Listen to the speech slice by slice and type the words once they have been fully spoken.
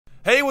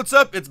Hey, what's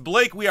up? It's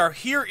Blake. We are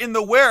here in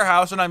the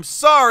warehouse, and I'm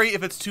sorry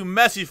if it's too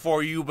messy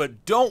for you,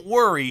 but don't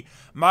worry.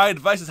 My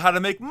advice is how to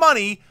make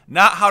money,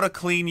 not how to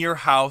clean your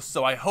house,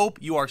 so I hope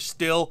you are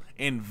still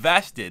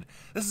invested.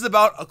 This is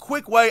about a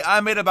quick way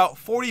I made about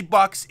 40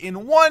 bucks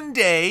in one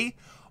day,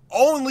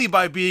 only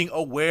by being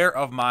aware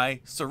of my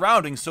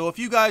surroundings. So if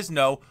you guys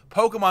know,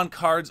 Pokemon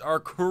cards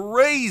are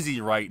crazy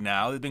right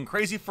now. They've been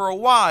crazy for a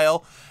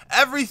while.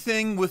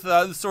 Everything with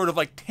sort of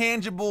like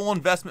tangible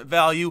investment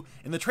value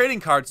in the trading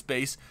card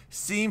space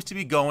seems to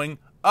be going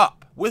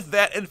up. With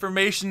that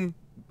information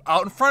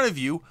out in front of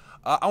you,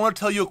 I want to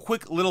tell you a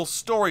quick little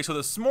story. So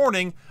this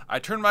morning, I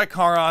turned my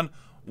car on.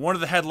 One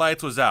of the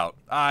headlights was out.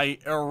 I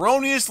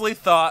erroneously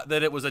thought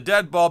that it was a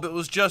dead bulb. It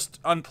was just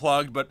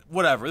unplugged, but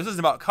whatever. This isn't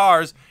about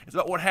cars. It's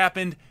about what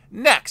happened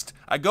next.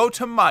 I go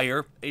to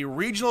Meijer, a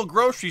regional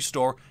grocery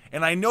store,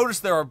 and I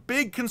notice there are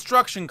big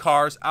construction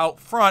cars out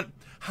front,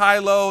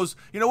 high-lows,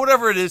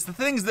 whatever it is, the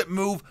things that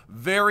move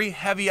very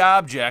heavy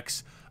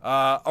objects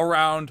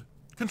around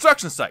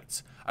construction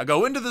sites. I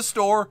go into the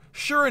store.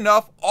 Sure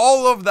enough,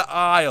 all of the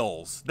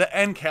aisles, the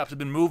end caps have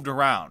been moved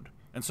around.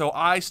 And so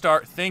I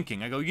start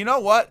thinking, I go, you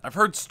know what? I've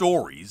heard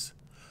stories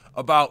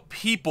about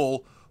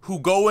people who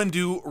go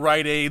into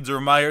Rite Aids or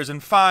Meijers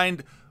and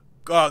find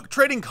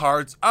trading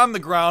cards on the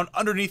ground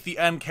underneath the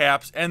end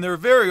caps, and they're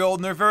very old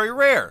and they're very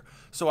rare.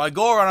 So I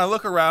go around, I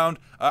look around,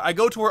 I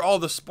go to where all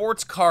the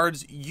sports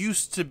cards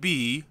used to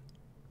be,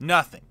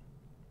 nothing.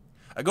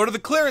 I go to the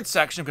clearance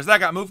section because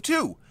that got moved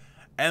too,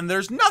 and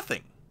there's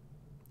nothing.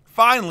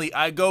 Finally,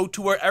 I go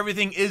to where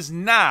everything is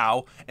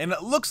now, and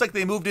it looks like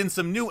they moved in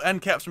some new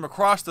end caps from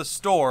across the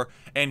store,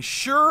 and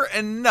sure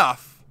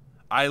enough,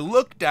 I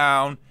look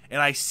down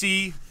and I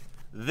see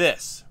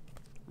this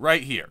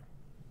right here.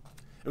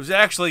 It was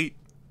actually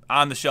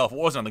on the shelf. It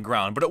wasn't on the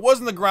ground, but it was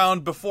on the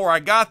ground before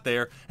I got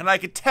there, and I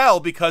could tell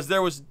because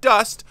there was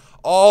dust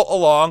all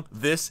along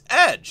this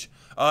edge.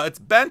 It's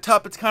bent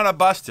up, it's kind of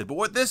busted, but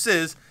what this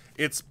is,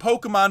 it's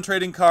Pokemon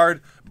trading card,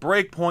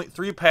 Breakpoint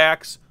 3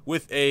 packs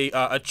with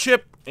a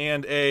chip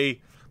and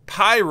a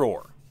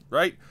Pyroar,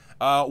 right?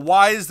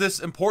 Why is this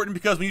important?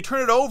 Because when you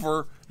turn it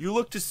over, you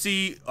look to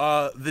see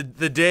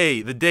the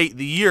day, the date,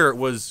 the year it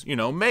was,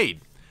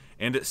 made.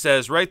 And it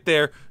says right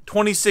there,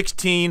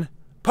 2016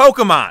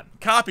 Pokemon,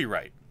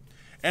 copyright.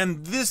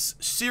 And this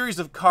series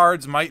of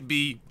cards might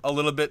be a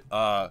little bit,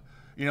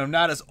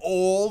 not as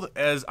old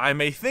as I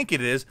may think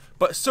it is,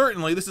 but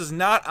certainly this is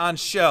not on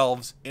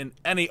shelves in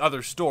any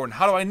other store. And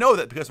how do I know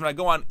that? Because when I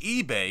go on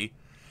eBay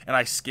and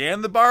I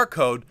scan the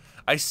barcode,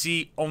 I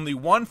see only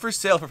one for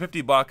sale for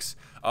 50 bucks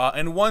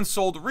and one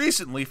sold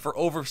recently for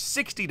over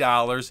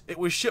 $60. It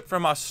was shipped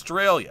from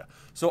Australia.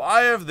 So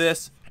I have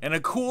this, and a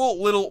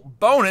cool little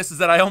bonus is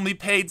that I only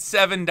paid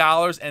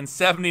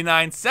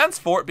 $7.79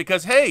 for it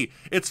because, hey,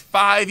 it's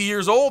 5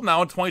 years old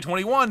now in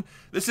 2021.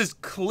 This is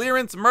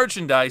clearance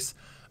merchandise.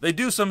 They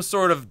do some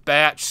sort of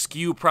batch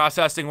SKU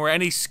processing where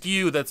any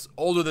SKU that's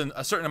older than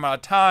a certain amount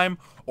of time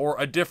or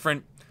a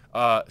different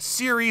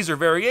series or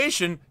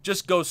variation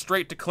just goes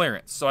straight to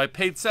clearance. So I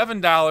paid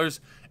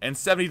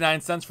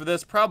 $7.79 for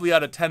this, probably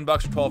out of 10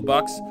 bucks or 12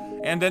 bucks.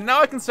 And then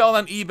now I can sell it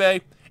on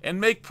eBay and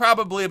make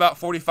probably about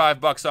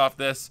 45 bucks off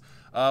this.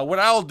 What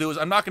I'll do is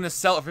I'm not going to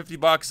sell it for 50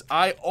 bucks.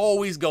 I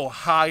always go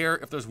higher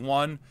if there's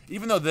one.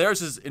 Even though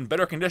theirs is in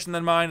better condition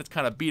than mine, it's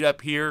kind of beat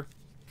up here.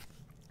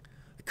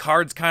 The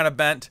card's kind of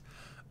bent.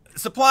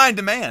 Supply and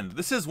demand.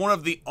 This is one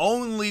of the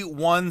only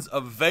ones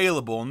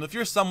available. And if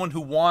you're someone who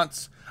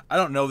wants, I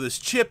don't know, this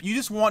chip, you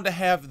just want to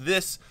have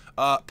this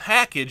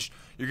package,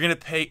 you're going to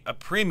pay a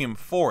premium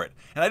for it.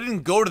 And I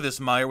didn't go to this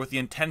Meijer with the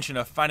intention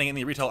of finding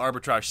any retail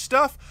arbitrage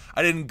stuff.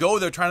 I didn't go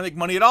there trying to make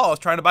money at all. I was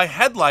trying to buy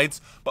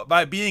headlights, but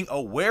by being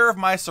aware of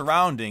my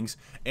surroundings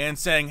and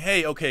saying,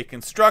 hey, okay,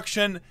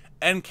 construction,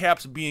 end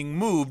caps being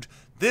moved,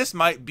 this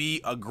might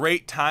be a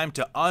great time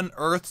to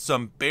unearth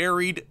some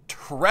buried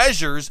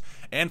treasures.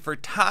 And for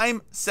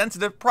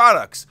time-sensitive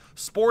products,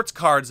 sports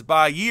cards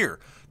by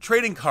year,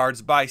 trading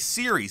cards by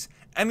series,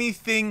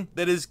 anything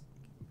that is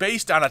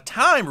based on a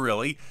time,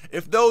 really,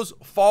 if those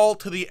fall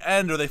to the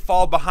end or they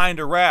fall behind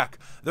a rack,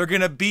 they're going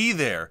to be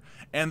there.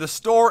 And the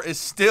store is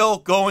still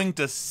going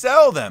to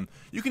sell them.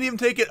 You can even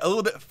take it a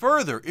little bit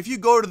further. If you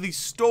go to these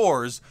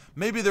stores,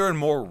 maybe they're in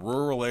more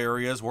rural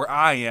areas where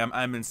I am.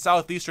 I'm in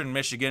southeastern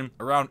Michigan,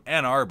 around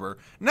Ann Arbor.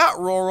 Not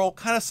rural,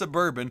 kind of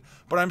suburban,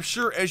 but I'm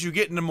sure as you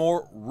get into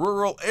more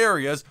rural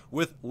areas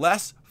with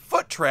less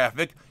foot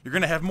traffic, you're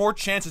going to have more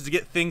chances to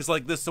get things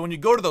like this. So when you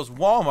go to those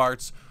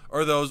Walmarts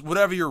or those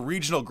whatever your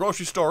regional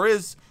grocery store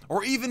is,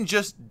 or even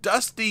just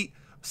dusty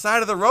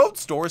side of the road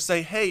stores,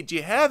 say, hey, do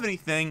you have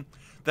anything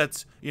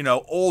that's,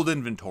 old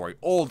inventory,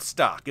 old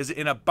stock? Is it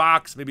in a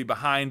box, maybe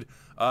behind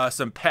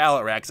some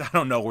pallet racks? I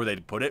don't know where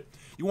they'd put it.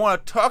 You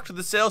want to talk to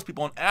the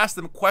salespeople and ask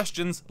them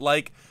questions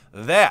like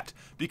that.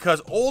 Because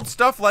old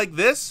stuff like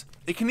this,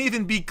 it can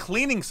even be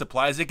cleaning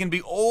supplies. It can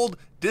be old,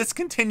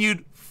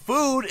 discontinued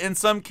food in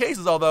some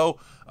cases, although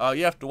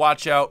you have to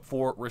watch out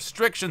for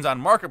restrictions on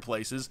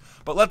marketplaces.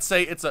 But let's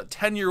say it's a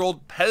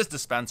 10-year-old Pez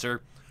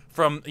dispenser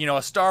from,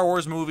 a Star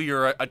Wars movie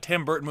or a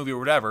Tim Burton movie or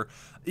whatever.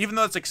 Even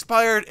though it's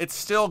expired, it's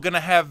still going to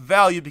have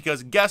value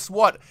because guess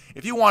what?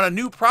 If you want a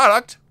new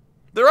product,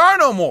 there are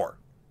no more.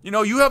 You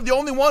know, you have the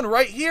only one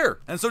right here.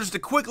 And so just a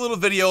quick little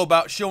video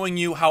about showing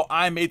you how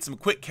I made some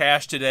quick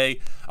cash today.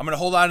 I'm going to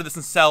hold on to this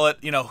and sell it,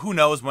 you know, who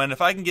knows when. If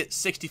I can get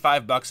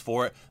 65 bucks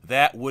for it,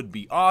 that would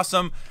be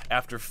awesome.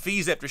 After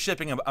fees, after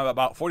shipping,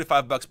 about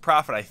 45 bucks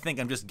profit. I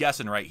think I'm just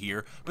guessing right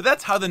here. But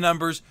that's how the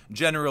numbers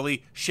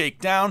generally shake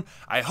down.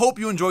 I hope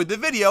you enjoyed the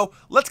video.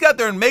 Let's get out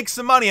there and make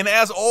some money. And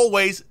as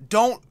always,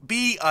 don't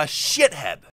be a shithead.